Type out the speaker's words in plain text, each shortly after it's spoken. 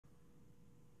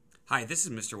Hi, this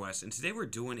is Mr. West, and today we're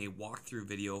doing a walkthrough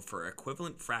video for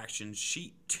Equivalent Fractions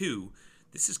Sheet 2.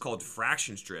 This is called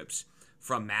Fraction Strips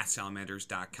from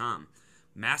Math-Salamanders.com.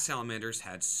 Math-Salamanders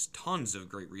has tons of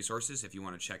great resources if you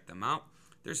want to check them out.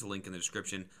 There's a link in the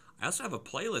description. I also have a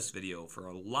playlist video for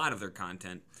a lot of their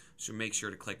content, so make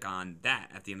sure to click on that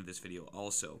at the end of this video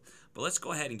also. But let's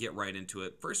go ahead and get right into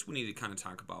it. First, we need to kind of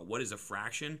talk about what is a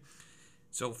fraction.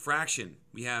 So fraction,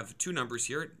 we have two numbers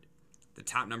here. The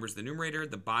top number is the numerator,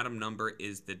 the bottom number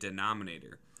is the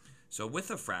denominator. So with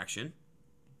a fraction,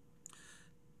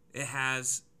 it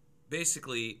has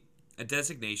basically a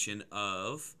designation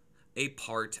of a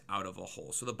part out of a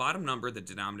whole. So the bottom number, the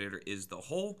denominator, is the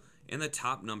whole, and the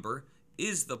top number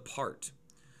is the part.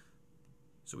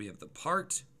 So we have the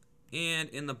part, and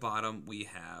in the bottom we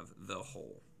have the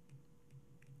whole.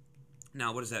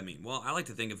 Now, what does that mean? Well, I like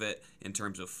to think of it in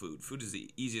terms of food. Food is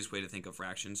the easiest way to think of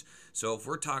fractions. So if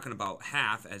we're talking about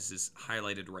half, as is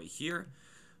highlighted right here,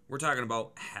 we're talking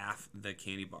about half the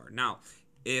candy bar. Now,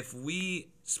 if we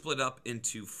split up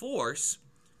into fourths,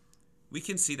 we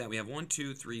can see that we have 1,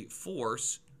 2, 3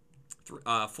 fourths, 4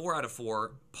 out of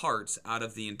 4 parts out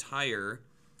of the entire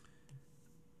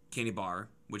candy bar,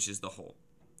 which is the whole.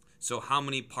 So how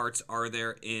many parts are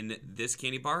there in this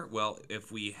candy bar? Well, if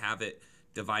we have it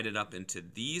divided up into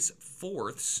these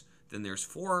fourths, then there's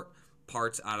 4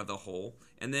 parts out of the whole.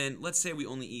 And then let's say we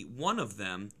only eat one of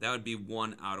them, that would be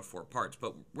 1 out of 4 parts.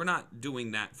 But we're not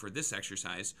doing that for this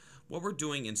exercise. What we're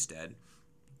doing instead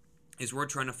is we're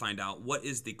trying to find out what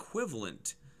is the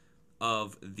equivalent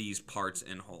of these parts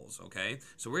and wholes, okay?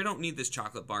 So we don't need this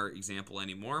chocolate bar example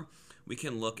anymore. We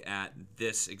can look at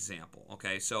this example,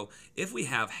 okay? So if we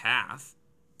have half,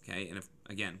 okay, and if,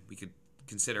 again, we could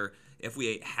consider if we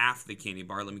ate half the candy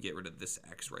bar, let me get rid of this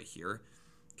X right here.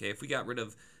 Okay, if we got rid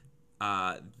of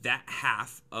that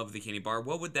half of the candy bar,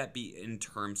 what would that be in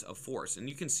terms of fourths? And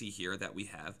you can see here that we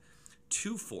have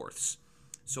 2 fourths.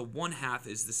 So 1/2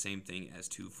 is the same thing as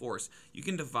 2 fourths. You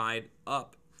can divide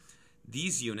up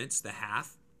these units, the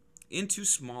half, into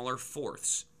smaller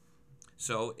fourths.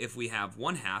 So if we have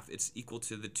 1/2, it's equal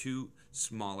to the 2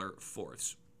 smaller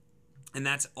fourths. And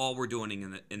that's all we're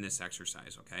doing in this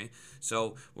exercise, okay? So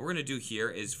what we're going to do here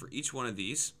is for each one of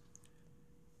these,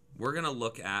 we're going to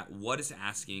look at what it's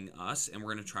asking us, and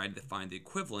we're going to try to find the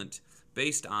equivalent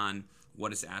based on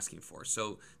what it's asking for.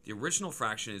 So the original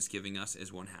fraction is giving us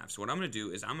is 1/2. So what I'm going to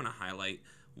do is I'm going to highlight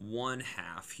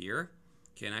 1/2 here.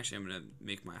 Okay, and actually I'm going to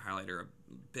make my highlighter a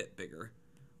bit bigger.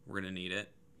 We're going to need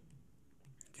it.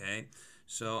 Okay,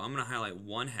 so I'm going to highlight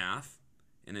 1/2.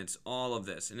 And it's all of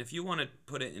this. And if you want to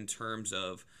put it in terms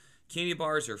of candy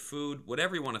bars or food,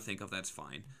 whatever you want to think of, that's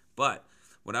fine. But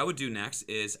what I would do next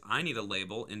is I need a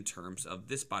label in terms of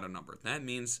this bottom number. That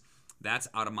means that's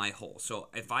out of my whole. So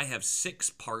if I have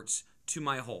 6 parts to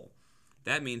my whole,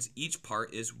 that means each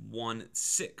part is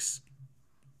 1/6.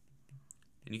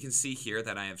 And you can see here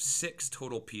that I have 6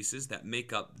 total pieces that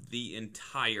make up the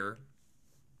entire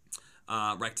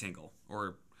rectangle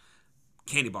or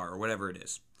candy bar or whatever it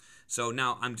is. So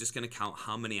now I'm just going to count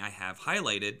how many I have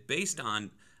highlighted based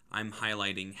on I'm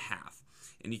highlighting half.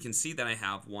 And you can see that I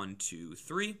have 1, 2,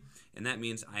 3, and that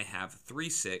means I have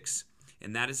 3/6,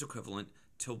 and that is equivalent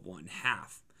to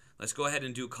 1/2. Let's go ahead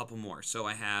and do a couple more. So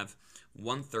I have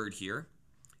 1/3 here,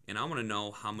 and I want to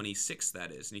know how many 6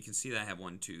 that is. And you can see that I have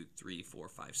 1, 2, 3, 4,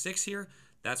 5, 6 here.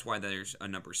 That's why there's a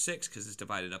number 6, because it's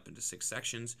divided up into 6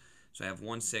 sections. So I have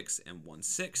 1/6 and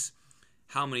 1/6.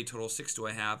 How many total 6 do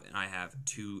I have? And I have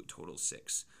 2 total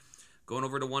 6. Going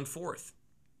over to 1/4.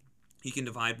 You can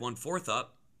divide 1/4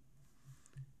 up.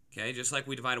 Okay, just like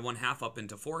we divided 1/2 up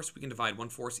into fourths, we can divide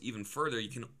 1/4 even further. You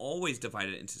can always divide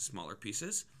it into smaller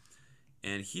pieces.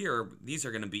 And here, these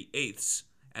are going to be eighths,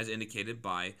 as indicated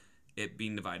by it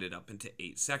being divided up into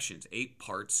 8 sections, 8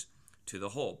 parts to the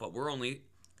whole. But we're only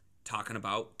talking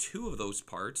about 2 of those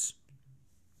parts.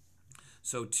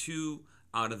 So 2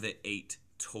 out of the 8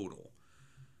 total.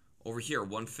 Over here,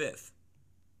 1/5.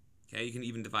 Okay, you can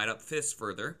even divide up fifths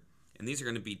further. And these are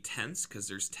going to be tenths because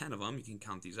there's 10 of them. You can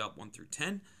count these up 1 through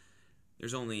 10.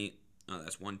 There's only,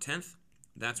 that's 1/10.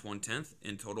 That's 1/10.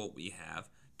 In total, we have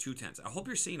 2/10. I hope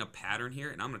you're seeing a pattern here,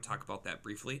 and I'm going to talk about that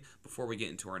briefly before we get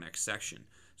into our next section.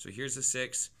 So here's the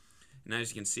 6. And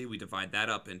as you can see, we divide that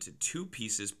up into 2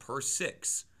 pieces per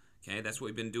 6. Okay, that's what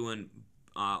we've been doing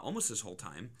almost this whole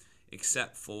time,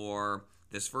 except for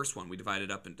this first one. We divided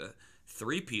up into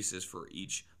 3 pieces for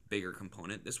each bigger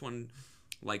component. This one,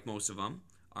 like most of them,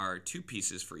 are 2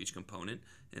 pieces for each component,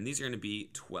 and these are going to be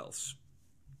 12ths.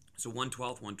 So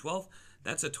 1/12, 1/12,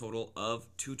 that's a total of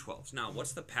 2/12. Now,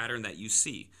 what's the pattern that you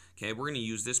see? Okay, we're going to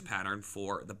use this pattern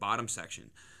for the bottom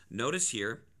section. Notice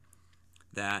here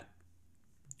that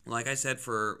Like I said,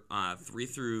 for 3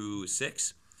 through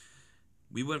 6,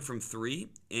 we went from 3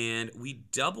 and we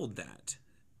doubled that.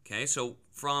 Okay, so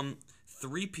from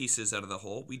 3 pieces out of the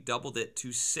whole, we doubled it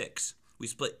to 6. We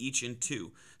split each in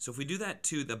 2. So if we do that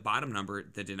to the bottom number,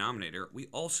 the denominator, we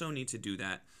also need to do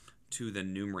that to the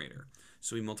numerator.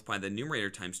 So we multiply the numerator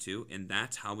times 2, and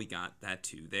that's how we got that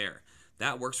 2 there.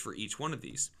 That works for each one of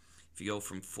these. If you go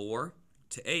from 4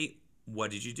 to 8,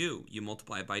 what did you do? You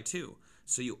multiply it by 2.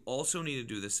 So you also need to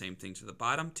do the same thing to the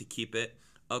bottom to keep it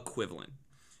equivalent.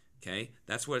 Okay,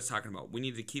 that's what it's talking about. We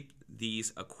need to keep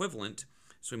these equivalent,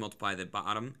 so we multiply the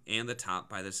bottom and the top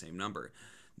by the same number.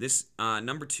 This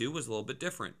number 2 was a little bit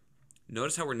different.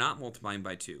 Notice how we're not multiplying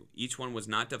by 2. Each one was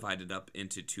not divided up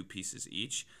into 2 pieces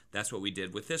each. That's what we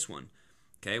did with this one.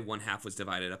 Okay, 1/2 was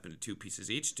divided up into 2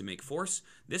 pieces each to make fourths.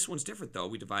 This one's different though.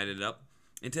 We divided it up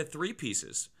into 3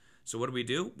 pieces. So what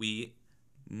do? We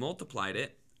multiplied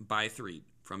it by 3.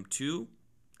 From 2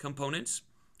 components,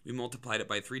 we multiplied it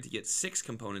by 3 to get 6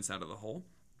 components out of the whole.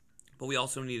 But we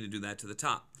also need to do that to the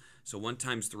top. So 1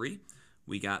 times 3,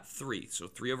 we got 3. So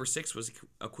 3 over 6 was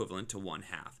equivalent to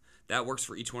 1/2. That works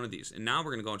for each one of these. And now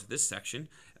we're going to go into this section,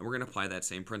 and we're going to apply that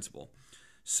same principle.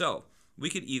 So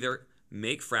we could either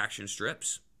make fraction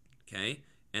strips, okay,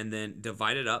 and then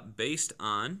divide it up based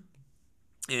on,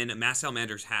 and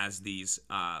Math-Salamanders has these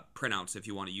printouts if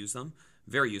you want to use them.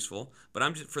 Very useful. But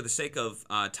I'm just, for the sake of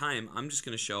time, I'm just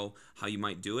going to show how you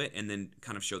might do it and then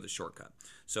kind of show the shortcut.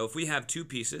 So if we have 2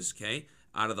 pieces, okay,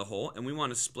 out of the whole, and we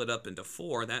want to split up into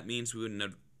 4, that means we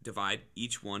would divide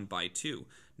each one by 2.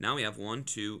 Now we have 1,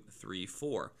 2, 3,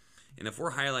 4. And if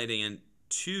we're highlighting in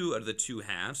 2 out of the 2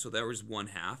 halves, so there was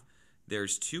 1/2,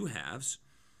 there's 2 halves.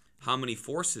 How many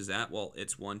fourths is that? Well,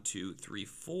 it's 1, 2, 3,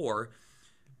 4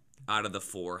 out of the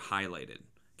 4 highlighted.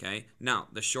 Okay. Now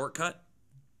the shortcut.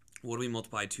 What do we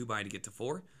multiply 2 by to get to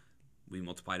 4? We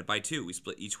multiplied it by 2. We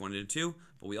split each one into 2,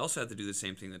 but we also have to do the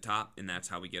same thing at the top, and that's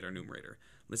how we get our numerator.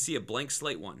 Let's see a blank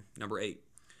slate one, number 8.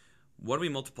 What do we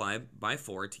multiply by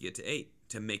 4 to get to 8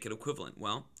 to make it equivalent?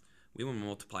 Well, we will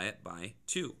multiply it by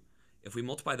 2. If we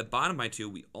multiply the bottom by 2,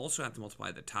 we also have to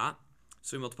multiply the top.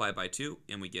 So we multiply it by 2,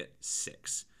 and we get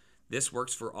 6. This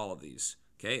works for all of these.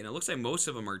 Okay, and it looks like most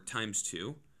of them are times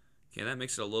 2. Okay, that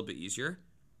makes it a little bit easier.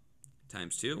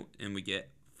 Times 2, and we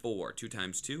get 4. 2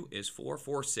 times 2 is 4.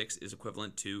 4, 6 is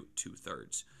equivalent to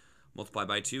 2/3. Multiply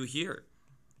by 2 here.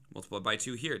 Multiply by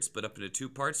 2 here. It's split up into 2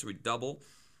 parts, so we double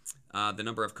the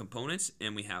number of components,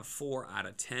 and we have 4 out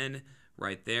of 10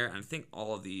 right there. And I think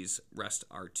all of these rest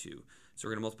are 2. So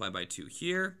we're going to multiply by 2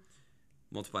 here,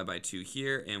 multiply by 2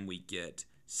 here, and we get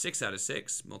 6 out of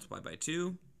 6. Multiply by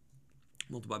 2,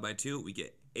 multiply by 2, we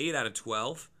get 8 out of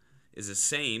 12 is the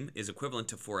same, is equivalent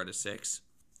to 4 out of 6.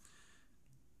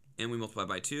 And we multiply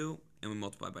by 2, and we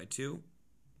multiply by 2,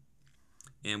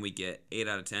 and we get 8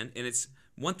 out of 10. And it's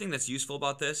one thing that's useful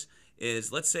about this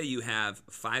is, let's say you have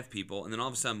 5 people, and then all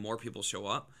of a sudden more people show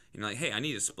up, and you're like, hey, I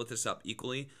need to split this up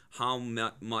equally. How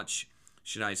much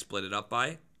should I split it up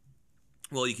by?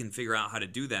 Well, you can figure out how to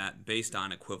do that based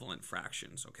on equivalent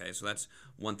fractions, okay? So that's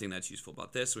one thing that's useful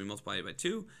about this. So we multiply it by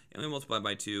 2, and we multiply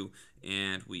by 2,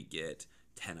 and we get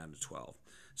 10 out of 12.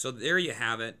 So there you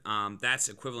have it. That's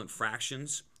equivalent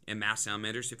fractions and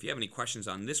Math-Salamanders. If you have any questions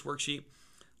on this worksheet,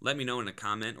 let me know in a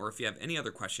comment, or if you have any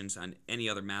other questions on any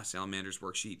other Math-Salamanders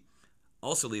worksheet,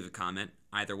 also leave a comment.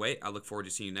 Either way, I look forward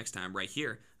to seeing you next time right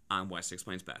here on Wes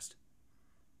Explains Best.